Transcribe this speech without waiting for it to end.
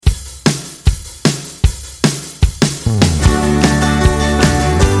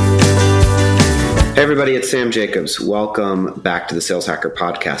everybody, it's Sam Jacobs. Welcome back to the Sales Hacker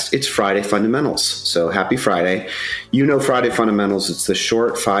Podcast. It's Friday Fundamentals, so happy Friday. You know Friday Fundamentals, it's the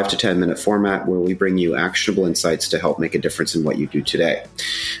short 5 to 10 minute format where we bring you actionable insights to help make a difference in what you do today.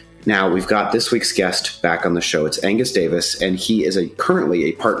 Now, we've got this week's guest back on the show. It's Angus Davis, and he is currently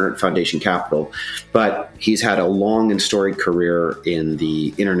a partner at Foundation Capital, but he's had a long and storied career in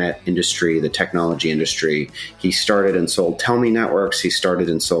the internet industry, the technology industry. He started and sold Tell Me Networks. He started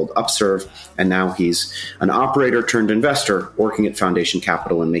and sold Upserve, and now he's an operator turned investor working at Foundation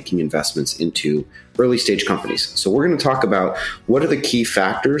Capital and making investments into early stage companies. So we're going to talk about what are the key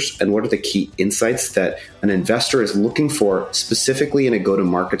factors and what are the key insights that an investor is looking for specifically in a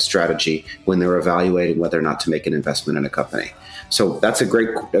go-to-market strategy when they're evaluating whether or not to make an investment in a company. So that's a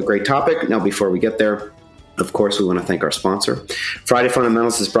great topic. Now, before we get there, of course, we want to thank our sponsor. Friday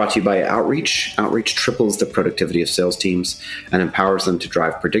Fundamentals is brought to you by Outreach. Outreach triples the productivity of sales teams and empowers them to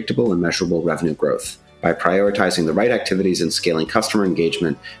drive predictable and measurable revenue growth. By prioritizing the right activities and scaling customer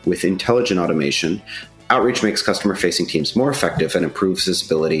engagement with intelligent automation, Outreach makes customer-facing teams more effective and improves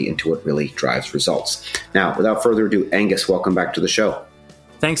visibility into what really drives results. Now, without further ado, Angus, welcome back to the show.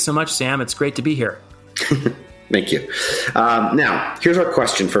 Thanks so much, Sam. It's great to be here. Thank you. Now, here's our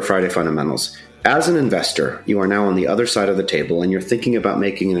question for Friday Fundamentals. As an investor, you are now on the other side of the table and you're thinking about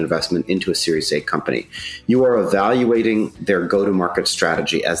making an investment into a Series A company. You are evaluating their go-to-market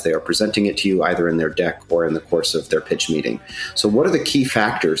strategy as they are presenting it to you either in their deck or in the course of their pitch meeting. So what are the key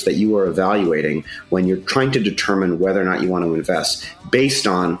factors that you are evaluating when you're trying to determine whether or not you want to invest based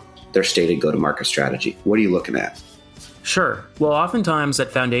on their stated go-to-market strategy? What are you looking at? Sure. Well, oftentimes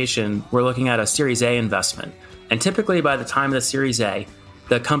at Foundation, we're looking at a Series A investment. And typically by the time of the Series A,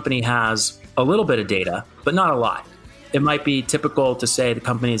 the company has a little bit of data, but not a lot. It might be typical to say the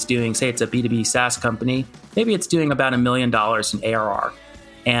company is doing, say it's a B2B SaaS company, maybe it's doing about $1 million in ARR.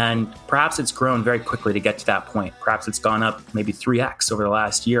 And perhaps it's grown very quickly to get to that point. Perhaps it's gone up maybe 3x over the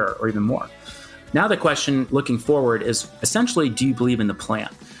last year or even more. Now the question looking forward is essentially, do you believe in the plan?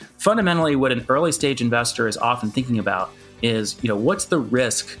 Fundamentally, what an early stage investor is often thinking about is, what's the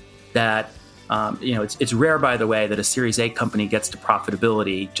risk that it's rare, by the way, that a Series A company gets to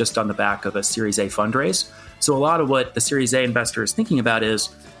profitability just on the back of a Series A fundraise. So a lot of what the Series A investor is thinking about is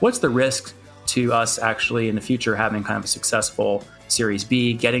what's the risk to us actually in the future having kind of a successful Series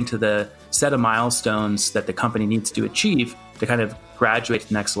B, getting to the set of milestones that the company needs to achieve to kind of graduate to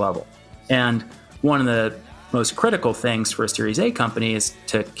the next level. And one of the most critical things for a Series A company is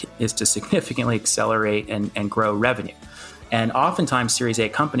to significantly accelerate and grow revenue. And oftentimes Series A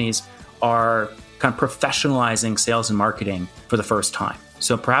companies are kind of professionalizing sales and marketing for the first time.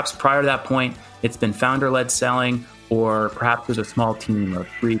 So perhaps prior to that point, it's been founder-led selling, or perhaps there's a small team of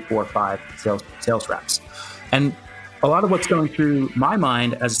 3, 4, 5 sales reps. And a lot of what's going through my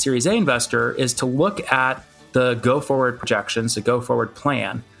mind as a Series A investor is to look at the go-forward projections, the go-forward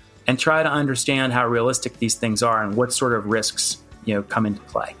plan, and try to understand how realistic these things are and what sort of risks come into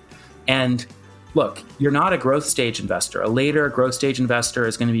play. And look, you're not a growth stage investor. A later growth stage investor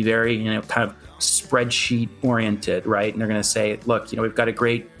is going to be very, kind of spreadsheet oriented, right? And they're going to say, look, we've got a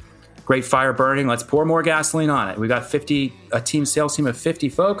great fire burning. Let's pour more gasoline on it. We've got a sales team of 50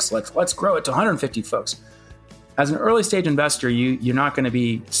 folks. Let's grow it to 150 folks. As an early stage investor, you're not going to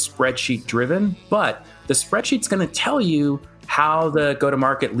be spreadsheet driven, but the spreadsheet's going to tell you how the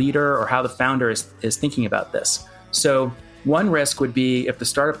go-to-market leader or how the founder is thinking about this. So one risk would be if the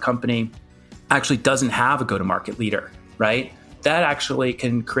startup company actually doesn't have a go-to-market leader, right? That actually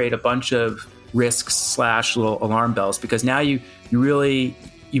can create a bunch of risks / little alarm bells, because now you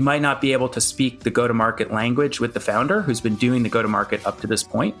might not be able to speak the go-to-market language with the founder who's been doing the go-to-market up to this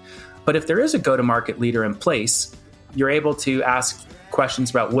point. But if there is a go-to-market leader in place, you're able to ask questions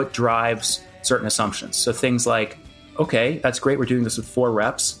about what drives certain assumptions. So things like, okay, that's great, we're doing this with 4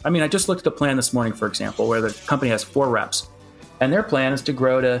 reps. I mean, I just looked at the plan this morning, for example, where the company has 4 reps, and their plan is to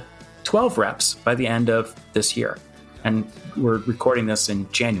grow to 12 reps by the end of this year. And we're recording this in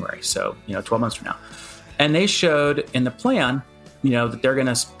January, so 12 months from now. And they showed in the plan,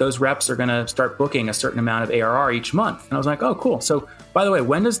 that those reps are gonna start booking a certain amount of ARR each month. And I was like, oh, cool. So by the way,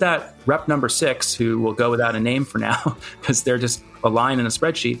 when does that rep number 6, who will go without a name for now, because they're just a line in a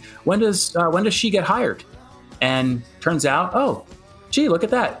spreadsheet, when does she get hired? And turns out, oh, gee, look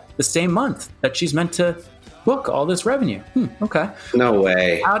at that, the same month that she's meant to book all this revenue. Okay. No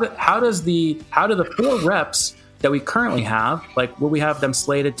way. How do the 4 reps that we currently have, like what we have them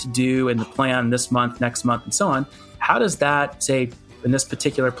slated to do in the plan this month, next month, and so on, how does that, say, in this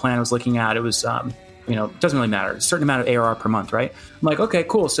particular plan I was looking at, it was, it doesn't really matter, a certain amount of ARR per month, right? I'm like, okay,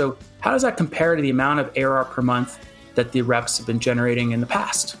 cool. So how does that compare to the amount of ARR per month that the reps have been generating in the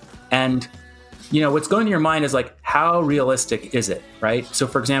past? And what's going to your mind is like, how realistic is it, right? So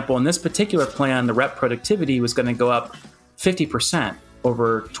for example, in this particular plan, the rep productivity was going to go up 50%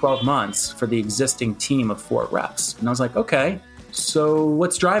 over 12 months for the existing team of 4 reps. And I was like, okay, so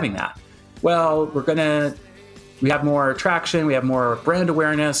what's driving that? Well, we have more traction, we have more brand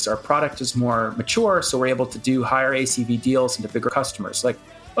awareness, our product is more mature, so we're able to do higher ACV deals into bigger customers. Like,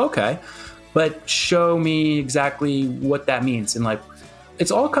 okay, but show me exactly what that means. And like,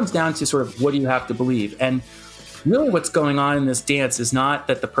 it all comes down to sort of what do you have to believe? And really what's going on in this dance is not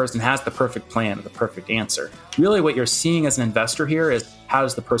that the person has the perfect plan or the perfect answer. Really what you're seeing as an investor here is how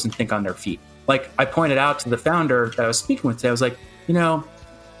does the person think on their feet? Like I pointed out to the founder that I was speaking with today, I was like,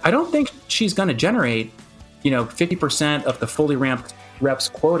 I don't think she's going to generate, 50% of the fully ramped reps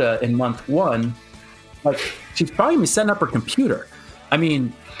quota in month 1. Like she's probably going to be setting up her computer. I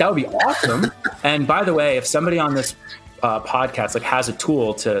mean, that would be awesome. And by the way, if somebody on this podcast like has a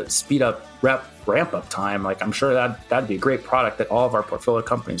tool to speed up ramp up time, like I'm sure that'd be a great product that all of our portfolio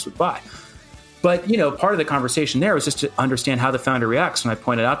companies would buy. But, part of the conversation there was just to understand how the founder reacts. And I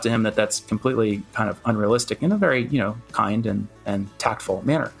pointed out to him that that's completely kind of unrealistic in a very, kind and tactful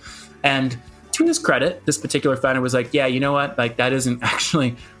manner. And to his credit, this particular founder was like, yeah, you know what? Like that isn't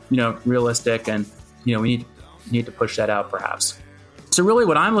actually, realistic. And, we need to push that out perhaps. So really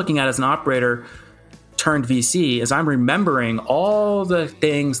what I'm looking at as an operator turned VC is I'm remembering all the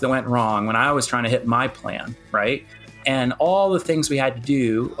things that went wrong when I was trying to hit my plan, right? And all the things we had to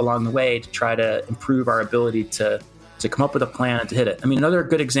do along the way to try to improve our ability to come up with a plan and to hit it. I mean, another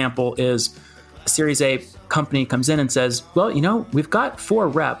good example is a Series A company comes in and says, well, we've got 4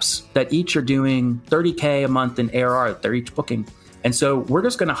 reps that each are doing $30K a month in ARR that they're each booking. And so we're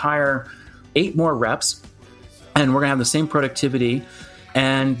just going to hire 8 more reps and we're going to have the same productivity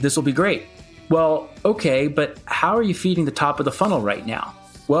and this will be great. Well, okay, but how are you feeding the top of the funnel right now?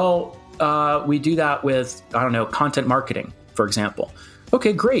 Well, we do that with, content marketing, for example.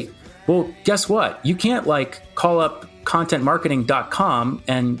 Okay, great. Well, guess what? You can't call up contentmarketing.com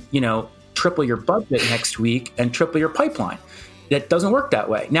and, triple your budget next week and triple your pipeline. That doesn't work that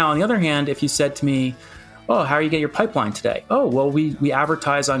way. Now, on the other hand, if you said to me, oh, how are you getting your pipeline today? Oh, well, we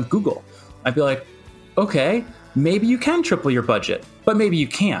advertise on Google. I'd be like, okay, maybe you can triple your budget, but maybe you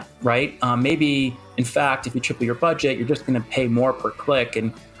can't, right? Maybe, in fact, if you triple your budget, you're just going to pay more per click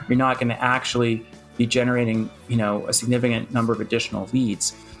and you're not going to actually be generating, a significant number of additional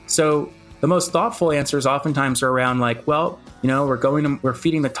leads. So the most thoughtful answers oftentimes are around we're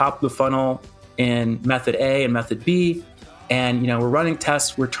feeding the top of the funnel in method A and method B. And, we're running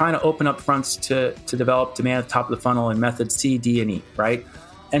tests. We're trying to open up fronts to develop demand at the top of the funnel in method C, D, and E, right?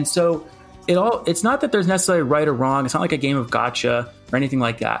 And so it's not that there's necessarily right or wrong. It's not like a game of gotcha or anything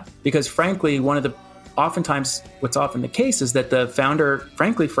like that. Because frankly, oftentimes what's often the case is that the founder,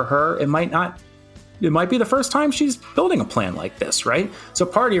 frankly, for her, it might be the first time she's building a plan like this, right? So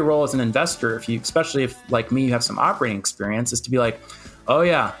part of your role as an investor, especially if like me, you have some operating experience, is to be like, oh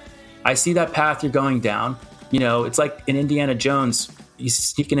yeah, I see that path you're going down. It's like in Indiana Jones, he's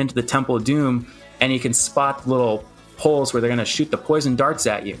sneaking into the Temple of Doom and he can spot little holes where they're going to shoot the poison darts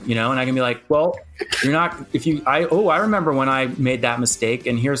at you, and I can be like, well, you're not, I remember when I made that mistake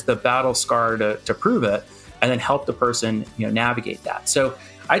and here's the battle scar to prove it, and then help the person, navigate that. So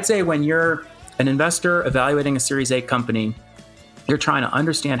I'd say when you're an investor evaluating a Series A company, you're trying to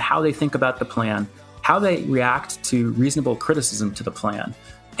understand how they think about the plan, how they react to reasonable criticism to the plan,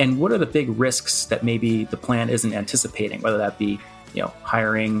 and what are the big risks that maybe the plan isn't anticipating, whether that be,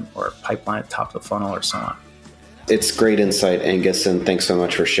 hiring or pipeline at the top of the funnel or so on. It's great insight, Angus, and thanks so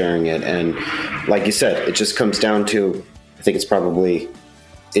much for sharing it. And like you said, it just comes down to, I think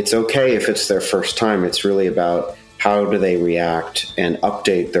it's okay if it's their first time. It's really about how do they react and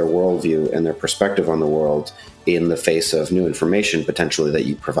update their worldview and their perspective on the world in the face of new information potentially that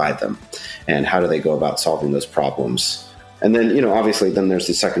you provide them, and how do they go about solving those problems. And then, obviously, then there's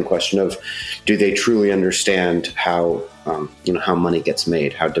the second question of, do they truly understand how money gets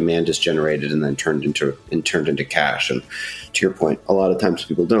made, how demand is generated and then turned into cash? And to your point, a lot of times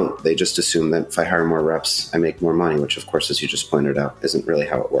people don't. They just assume that if I hire more reps, I make more money, which, of course, as you just pointed out, isn't really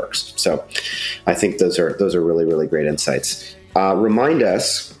how it works. So I think those are really, really great insights. Remind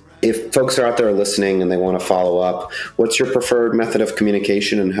us, if folks are out there listening and they want to follow up, what's your preferred method of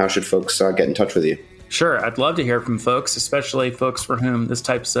communication and how should folks get in touch with you? Sure. I'd love to hear from folks, especially folks for whom this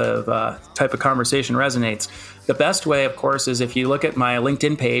type of conversation resonates. The best way, of course, is if you look at my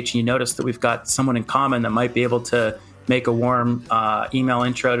LinkedIn page, you notice that we've got someone in common that might be able to make a warm email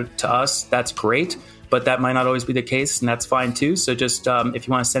intro to us. That's great, but that might not always be the case, and that's fine too. So just if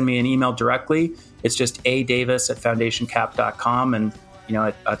you want to send me an email directly, it's just adavis@foundationcap.com, and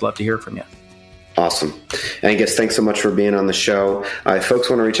I'd love to hear from you. Awesome. Angus, thanks so much for being on the show. If folks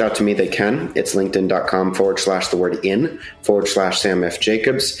want to reach out to me, they can. It's linkedin.com/Sam F.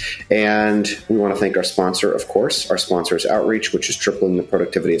 Jacobs. And we want to thank our sponsor, of course. Our sponsor is Outreach, which is tripling the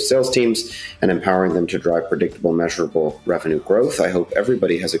productivity of sales teams and empowering them to drive predictable, measurable revenue growth. I hope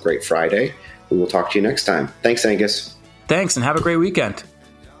everybody has a great Friday. We will talk to you next time. Thanks, Angus. Thanks, and have a great weekend.